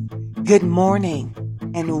Good morning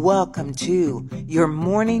and welcome to your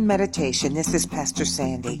morning meditation. This is Pastor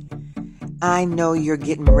Sandy. I know you're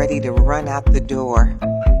getting ready to run out the door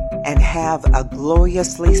and have a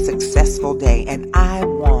gloriously successful day, and I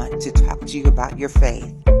want to talk to you about your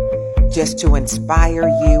faith, just to inspire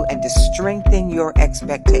you and to strengthen your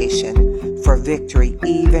expectation for victory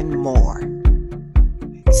even more.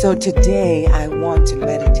 So today I want to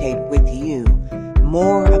meditate with you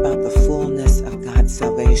more about the fullness of God's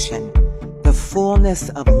salvation, the fullness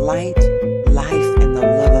of light, life, and the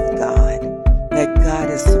love of God that God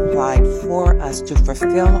has supplied for us to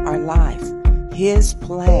fulfill our life, His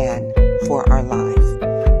plan for our life.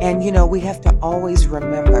 And we have to always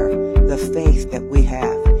remember the faith that we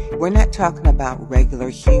have. We're not talking about regular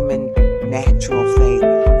human natural faith,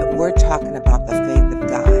 but we're talking about the faith of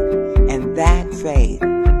God. And that faith,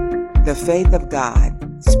 the faith of God,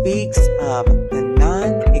 speaks of the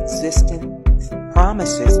non-existent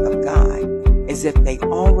promises of God as if they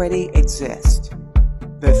already exist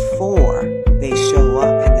before they show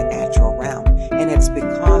up in the natural realm. And it's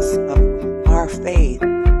because of our faith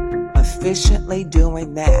efficiently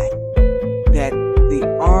doing that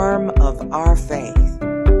the arm of our faith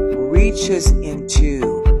reaches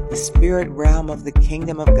into the spirit realm of the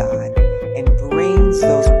kingdom of God and brings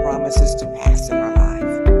those promises to pass in our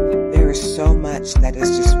life. There is so much that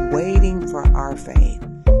is just waiting for our faith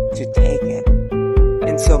to take it.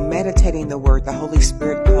 And so meditating the word, the Holy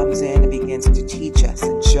Spirit comes in and begins to teach us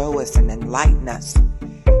and show us and enlighten us.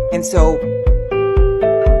 And so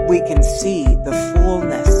we can see the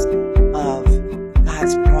fullness of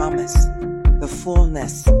God's promise, the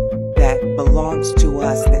fullness that belongs to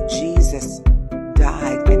us, that Jesus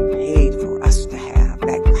died and paid for us to have,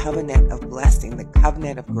 that covenant of blessing, the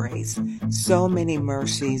covenant of grace. So many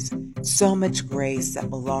mercies, so much grace that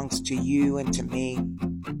belongs to you and to me.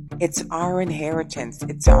 It's our inheritance.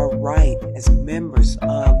 It's our right as members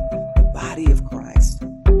of the body of Christ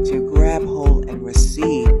to grab hold and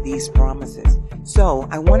receive these promises. So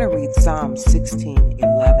I want to read Psalm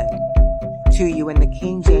 16:11 to you. In the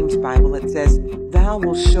King James Bible, it says, "Thou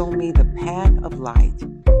wilt show me the path of light.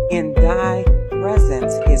 In thy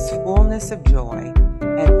presence is fullness of joy.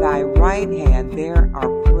 At thy right hand there are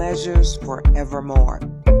pleasures forevermore."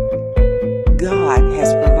 God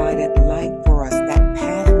has provided light for us, that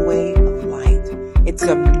pathway of light. It's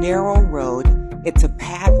a narrow road. It's a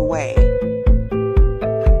pathway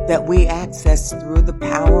that we access through the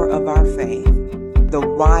power of our faith. The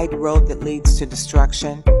wide road that leads to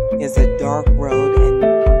destruction is a dark road, and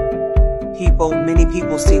many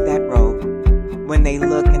people see that road when they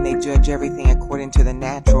look and they judge everything according to the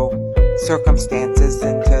natural circumstances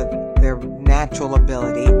and to their natural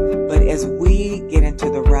ability. But as we get into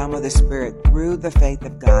the realm of the Spirit through the faith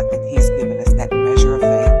of God that He's given us, that measure of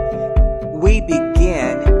faith, we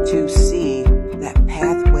begin to see that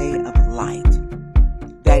pathway of light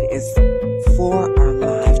that is for our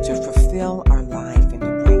life, to fulfill our life and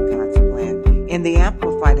to bring God's plan. In the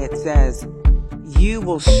Amplified it says, "You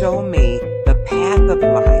will show me the path of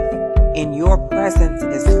life. In your presence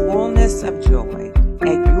is fullness of joy.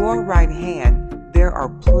 At your right hand there are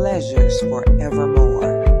pleasures forevermore."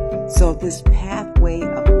 So this pathway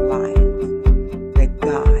of life that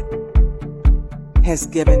God has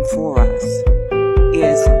given for us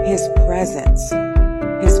is His presence.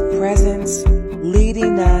 His presence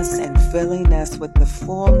leading us and filling us with the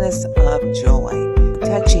fullness of joy,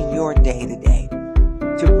 touching your day today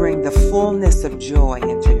to bring the fullness of joy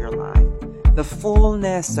into your life, the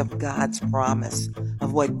fullness of God's promise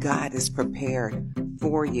of what God has prepared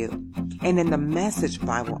for you. And in the Message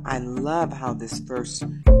Bible, I love how this verse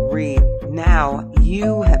reads, "Now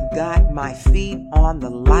you have got my feet on the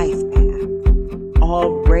life path, all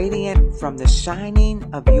radiant from the shining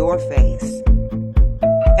of your face.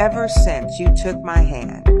 Ever since you took my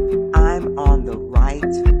hand, I'm on the right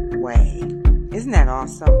way." Isn't that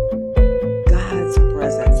awesome? God's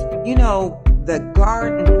presence. The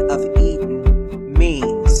Garden of Eden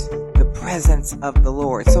means the presence of the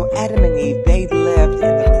Lord. So Adam and Eve, they lived in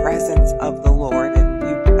the presence of the Lord. And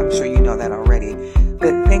I'm sure you know that already.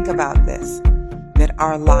 But think about this, that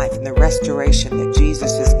our life and the restoration that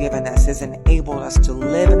Jesus has given us has enabled us to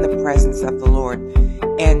live in the presence of the Lord.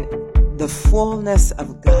 And the fullness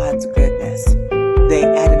of God's goodness,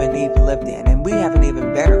 Adam and Eve lived in. And we have an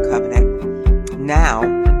even better covenant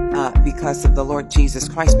now because of the Lord Jesus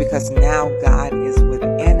Christ, because now God is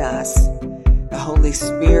within us. The Holy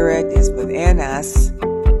Spirit is within us.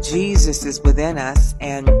 Jesus is within us.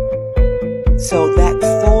 And so that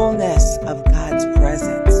fullness of God's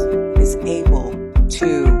presence is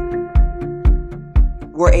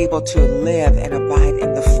we're able to live and abide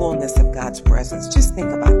in the fullness of God's presence. Just think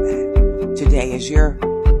about that. today as you're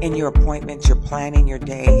in your appointments, you're planning your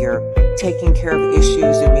day, you're taking care of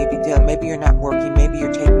issues, and maybe you're not working, maybe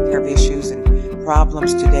you're taking care of issues and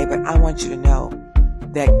problems today, but I want you to know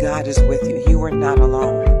that God is with you. You are not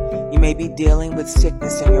alone. You may be dealing with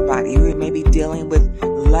sickness in your body. You may be dealing with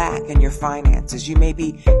lack in your finances. You may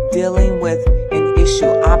be dealing with an issue,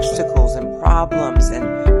 obstacles and problems,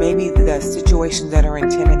 and maybe the situations that are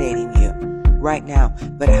intimidating you right now.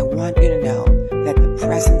 But I want you to know that the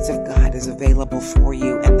presence of God is available for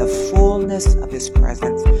you, and the fullness of His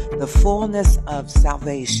presence, the fullness of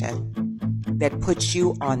salvation that puts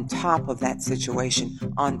you on top of that situation,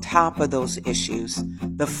 on top of those issues,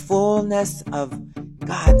 the fullness of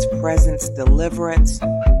God's presence, deliverance,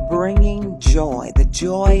 bringing joy, the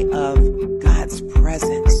joy of God's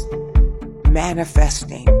presence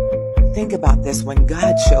manifesting. Think about this. When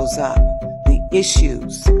God shows up, the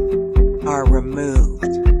issues are removed.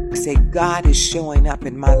 Say, God is showing up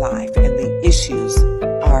in my life and the issues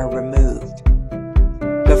are removed.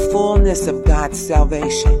 The fullness of God's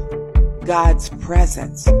salvation, God's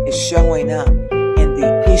presence is showing up, and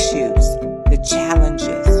the issues, the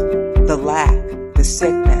challenges, the lack, the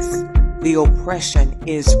sickness, the oppression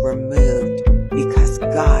is removed because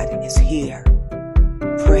God is here.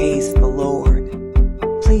 Praise the Lord.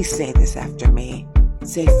 Please say this after me.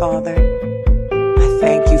 Say, Father, I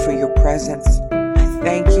thank you for your presence. I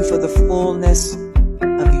thank you for the fullness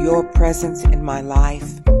of your presence in my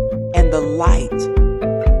life and the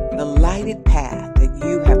lighted path that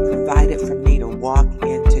you have provided for me to walk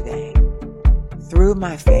in today. Through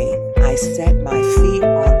my faith, I set my feet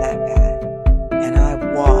on that path and I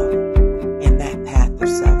walk in that path of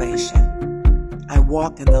salvation. I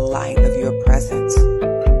walk in the light of your presence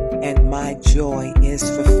and my joy is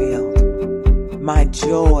fulfilled. My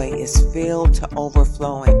joy is filled to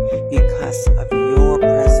overflowing because of your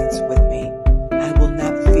presence with me. I will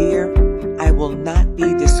not fear. I will not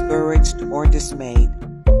be discouraged or dismayed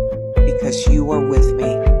because you are with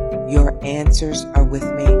me. Your answers are with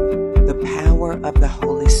me. The power of the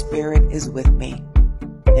Holy Spirit is with me.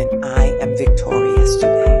 And I am victorious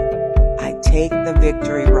today. I take the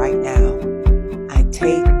victory right now. I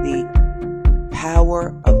take the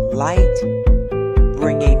power of light,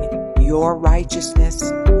 bringing your righteousness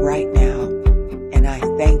right now. And I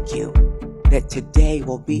thank you that today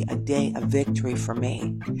will be a day of victory for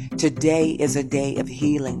me. Today is a day of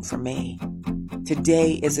healing for me.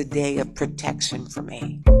 Today is a day of protection for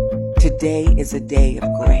me. Today is a day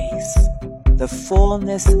of grace. The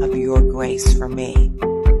fullness of your grace for me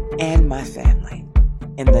and my family.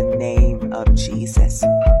 In the name of Jesus.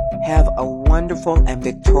 Have a wonderful and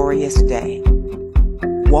victorious day.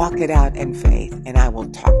 Walk it out in faith, and I will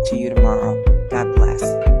talk to you tomorrow. God bless.